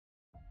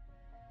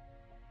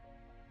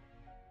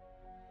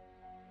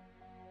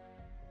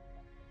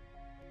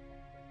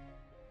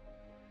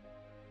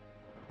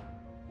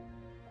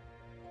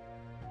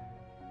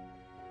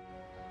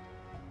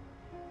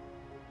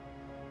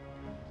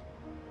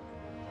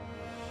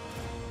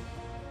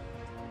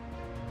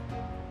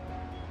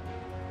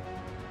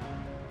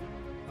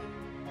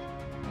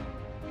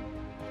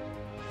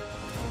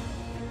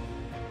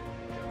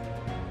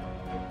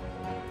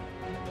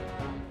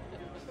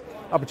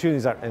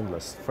opportunities are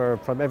endless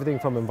from everything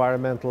from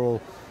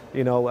environmental,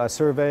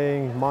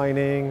 surveying,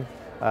 mining,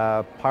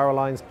 power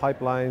lines,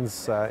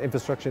 pipelines,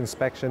 infrastructure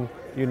inspection,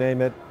 you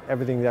name it,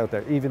 everything out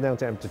there, even down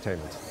to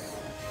entertainment.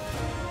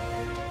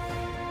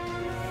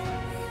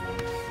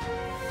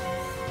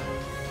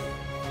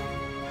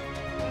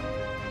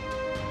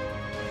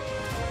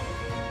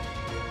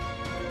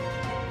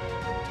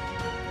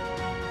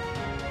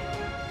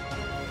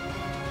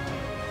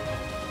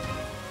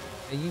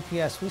 At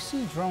UPS, we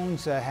see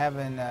drones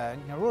having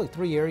really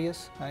three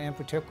areas in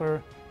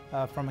particular.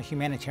 From a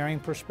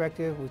humanitarian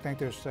perspective, we think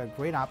there's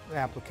great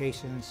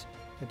applications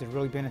that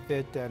really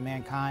benefit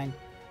mankind.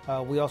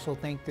 We also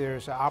think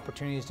there's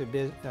opportunities to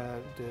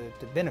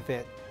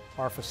benefit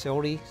our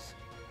facilities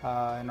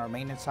and our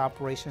maintenance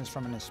operations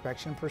from an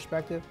inspection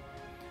perspective.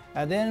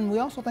 And then we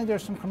also think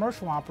there's some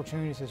commercial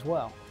opportunities as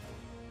well.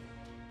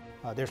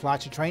 There's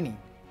lots of training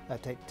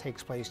that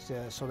takes place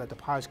so that the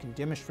pilots can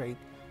demonstrate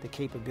the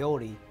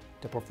capability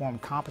to perform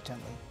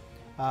competently.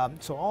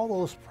 So all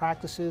those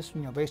practices,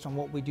 based on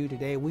what we do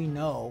today, we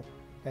know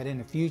that in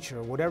the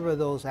future, whatever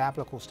those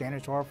applicable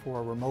standards are for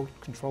a remote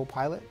control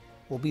pilot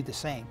will be the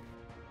same.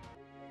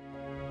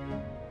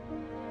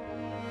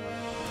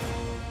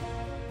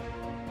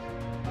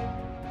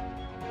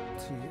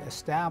 To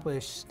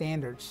establish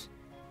standards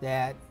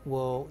that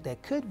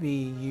could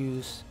be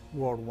used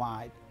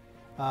worldwide.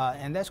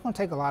 And that's going to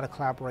take a lot of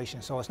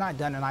collaboration. So it's not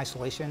done in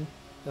isolation.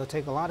 It'll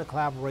take a lot of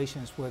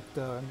collaborations with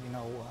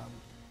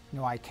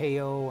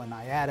ICAO and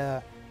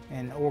IATA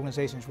and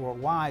organizations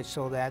worldwide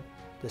so that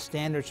the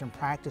standards and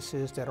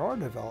practices that are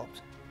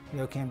developed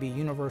can be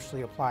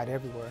universally applied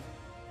everywhere.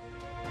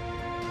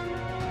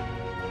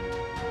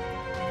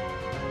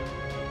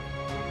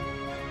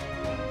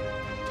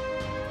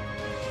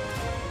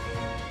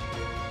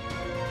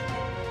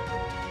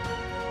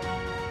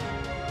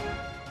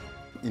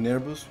 In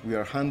Airbus, we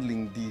are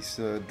handling these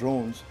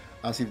drones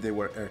as if they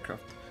were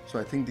aircraft. So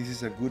I think this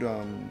is a good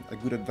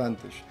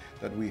advantage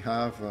that we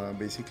have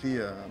basically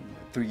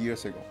 3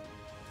 years ago.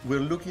 We're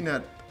looking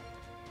at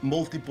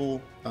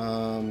multiple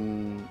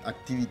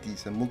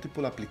activities and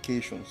multiple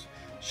applications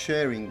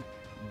sharing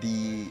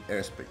the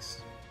airspace.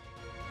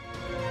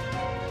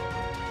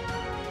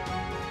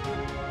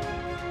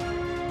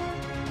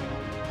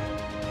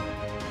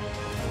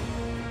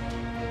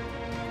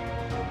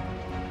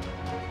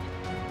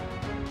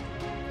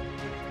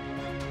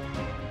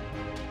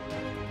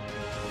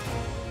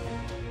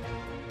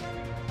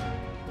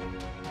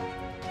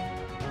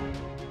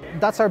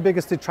 That's our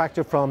biggest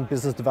detractor from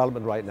business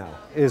development right now,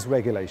 is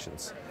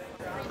regulations.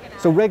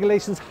 So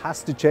regulations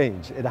has to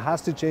change. It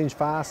has to change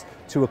fast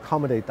to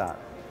accommodate that,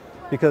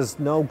 because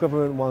no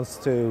government wants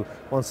to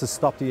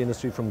stop the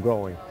industry from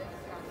growing,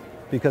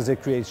 because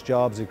it creates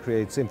jobs, it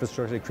creates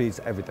infrastructure, it creates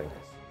everything.